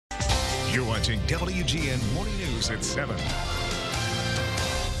You're watching WGN Morning News at 7.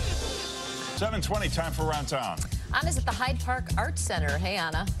 7:20, time for Around Town. Ana's at the Hyde Park Art Center. Hey,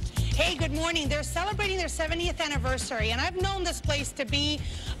 Ana. Hey, good morning. They're celebrating their 70th anniversary, and I've known this place to be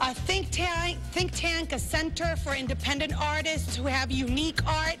a think tank, a center for independent artists who have unique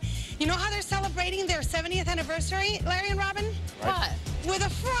art. You know how they're celebrating their 70th anniversary, Larry and Robin? What? With a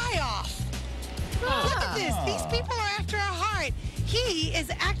fry-off. Oh. Look at this. These people are after our heart. He is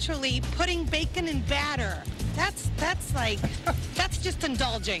actually putting bacon in batter. That's just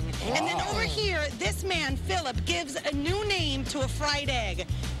indulging. Wow. And then over here, this man, Philip, gives a new name to a fried egg.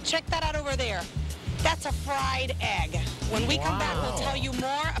 Check that out over there. That's a fried egg. When we come back, we'll tell you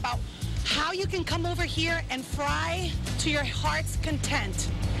more about how you can come over here and fry to your heart's content.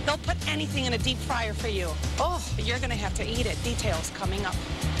 They'll put anything in a deep fryer for you. Oh, but you're going to have to eat it. Details coming up.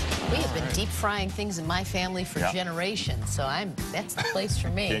 We have been deep frying things in my family for generations, so that's the place for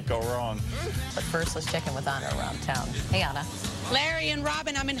me. Can't go wrong. But first, let's check in with Ana around town. Hey, Ana. Larry and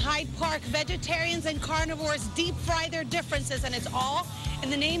Robin, I'm in Hyde Park. Vegetarians and carnivores deep fry their differences, and it's all in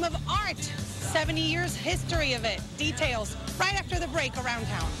the name of art. 70 years history of it. Details right after the break around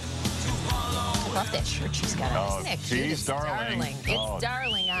town. I love that shirt she's got on. Isn't that cute? She's darling. It's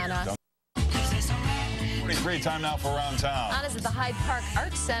darling, Ana. 23, time now for Around Town. Ana's at the Hyde Park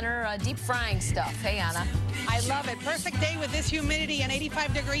Art Center, deep frying stuff. Hey, Ana. I love it. Perfect day with this humidity and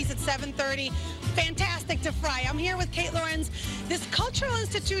 85 degrees at 7:30. Fantastic to fry. I'm here with Kate Lorenz. This cultural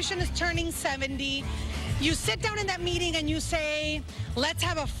institution is turning 70. You sit down in that meeting and you say, let's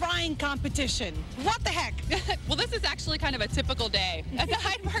have a frying competition. What the heck? Well, this is actually kind of a typical day at the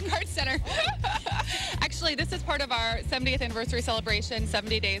Hyde Park Art Center. Actually, this is part of our 70th anniversary celebration,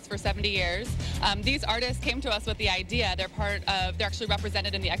 70 days for 70 years. These artists came to us with the idea. They're actually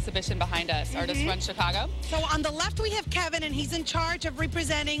represented in the exhibition behind us, Artists Run Chicago. So on the left, we have Kevin, and he's in charge of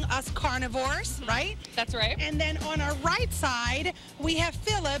representing us carnivores, right? That's right. And then on our right side, we have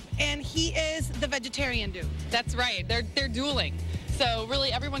Philip, and he is the vegetarian dude. That's right. They're dueling. So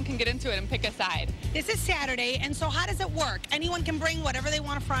really everyone can get into it and pick a side. This is Saturday, and so how does it work? Anyone can bring whatever they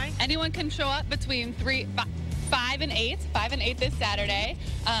want to fry? Anyone can show up between 5 and 8 this Saturday,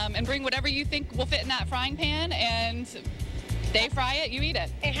 and bring whatever you think will fit in that frying pan, and they fry it, you eat it.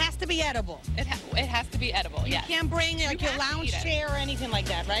 It has to be edible. It has to be edible, yes. You can't bring like your lounge chair or anything like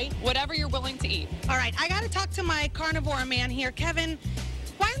that, right? Whatever you're willing to eat. All right, I got to talk to my carnivore man here. Kevin,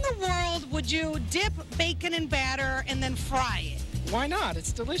 why in the world would you dip bacon in batter and then fry it? Why not?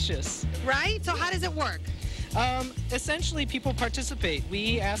 It's delicious. Right? So how does it work? Essentially, people participate.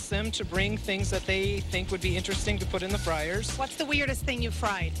 We ask them to bring things that they think would be interesting to put in the fryers. What's the weirdest thing you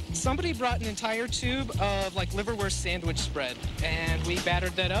fried? Somebody brought an entire tube of like liverwurst sandwich spread, and we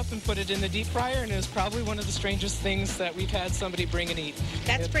battered that up and put it in the deep fryer, and it was probably one of the strangest things that we've had somebody bring and eat.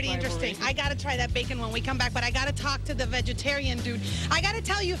 That's pretty interesting. I got to try that bacon when we come back, but I got to talk to the vegetarian dude. I got to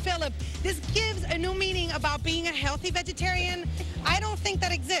tell you, Philip, this gives a new meaning about being a healthy vegetarian. I don't think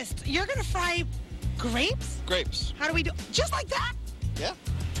that exists. You're going to fry grapes? Grapes. How do we do? Just like that? Yeah.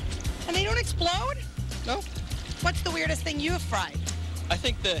 And they don't explode? No. What's the weirdest thing you've fried? I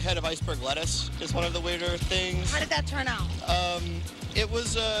think the head of iceberg lettuce is one of the weirder things. How did that turn out? It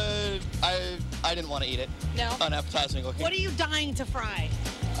was, I didn't want to eat it. No? Unappetizing looking. What are you dying to fry?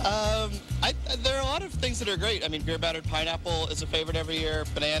 There are a lot of things that are great. I mean, beer battered pineapple is a favorite every year.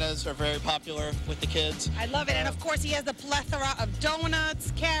 Bananas are very popular with the kids. I love it. And of course, he has a plethora of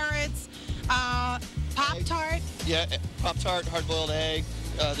donuts, carrots, Pop-Tart. Yeah, Pop-Tart, hard-boiled egg.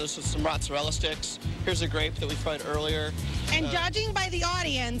 There's some mozzarella sticks. Here's a grape that we fried earlier. And judging by the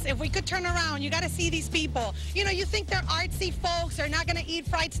audience, if we could turn around, you got to see these people. You know, you think they're artsy folks, they're not going to eat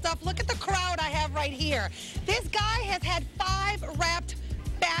fried stuff. Look at the crowd I have right here. This guy has had 5 wrapped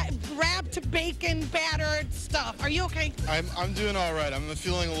bacon battered stuff. Are you okay? I'm doing all right. I'm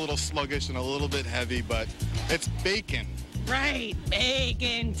feeling a little sluggish and a little bit heavy, but it's bacon. Right,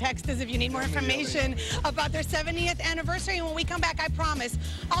 bacon. Text us if you need more information about their 70th anniversary. And when we come back, I promise,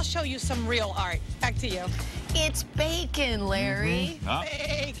 I'll show you some real art. Back to you. It's bacon, Larry.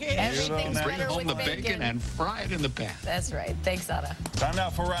 Bacon. Everything's Bring better home with the bacon and fry it in the pan. That's right. Thanks, Ana. Time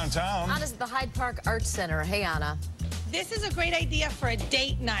now for Around Town. Ana's at the Hyde Park Art Center. Hey, Ana. This is a great idea for a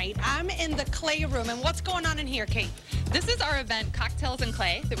date night. I'm in the clay room, and what's going on in here, Kate? This is our event, Cocktails and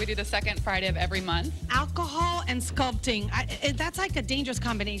Clay, that we do the second Friday of every month. Alcohol and sculpting. That's like a dangerous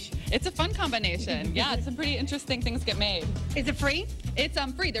combination. It's a fun combination. Yeah, some pretty interesting things get made. Is it free? It's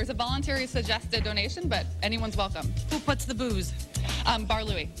free. There's a voluntary suggested donation, but anyone's welcome. Who puts the booze? Bar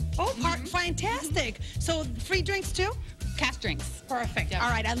Louie. Oh, fantastic. So free drinks too? Cast drinks. Perfect. Yep. All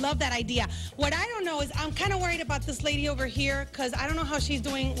right, I love that idea. What I don't know is I'm kind of worried about this lady over here because I don't know how she's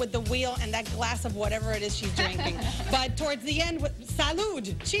doing with the wheel and that glass of whatever it is she's drinking. But towards the end,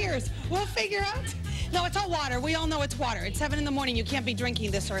 salud, cheers, we'll figure out. No, it's all water. We all know it's water. It's 7 in the morning. You can't be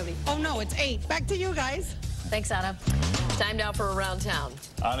drinking this early. Oh, no, it's 8. Back to you guys. Thanks, Ana. Time now for Around Town.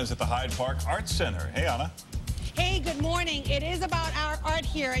 Ana's at the Hyde Park Art Center. Hey, Ana. Hey, good morning. It is about our art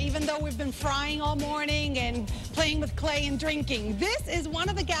here, even though we've been frying all morning and playing with clay and drinking. This is one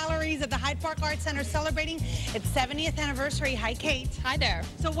of the galleries at the Hyde Park Art Center celebrating its 70th anniversary. Hi, Kate. Hi there.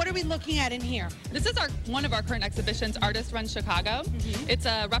 So what are we looking at in here? This is one of our current exhibitions, Artist Run Chicago. It's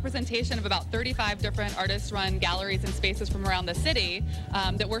a representation of about 35 different artist-run galleries and spaces from around the city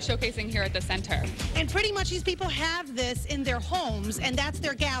that we're showcasing here at the center. And pretty much these people have this in their homes, and that's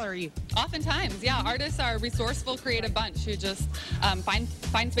their gallery. Oftentimes, yeah, artists are a resourceful, creative bunch who just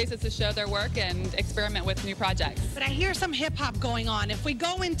find spaces to show their work and experiment with new projects. But I hear some hip-hop going on. If we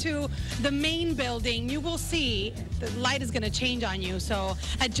go into the main building, you will see the light is going to change on you, so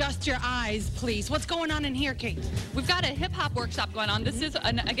adjust your eyes, please. What's going on in here, Kate? We've got a hip-hop workshop going on. This is,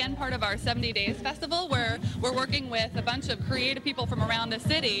 again, part of our 70 Days Festival, where we're working with a bunch of creative people from around the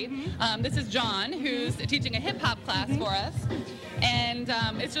city. This is John, who's teaching a hip-hop class for us. And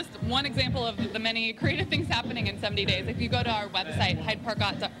it's just one example of the many creative things happening in 70 days. If you go to our website,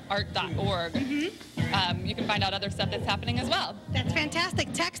 hydeparkart.org, you can find out other stuff that's happening as well. That's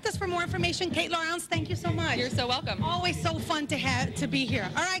fantastic. Text us for more information. Kate Lawrence, thank you so much. You're so welcome. Always so fun to be here.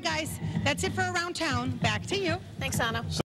 All right, guys, that's it for Around Town. Back to you. Thanks, Ana.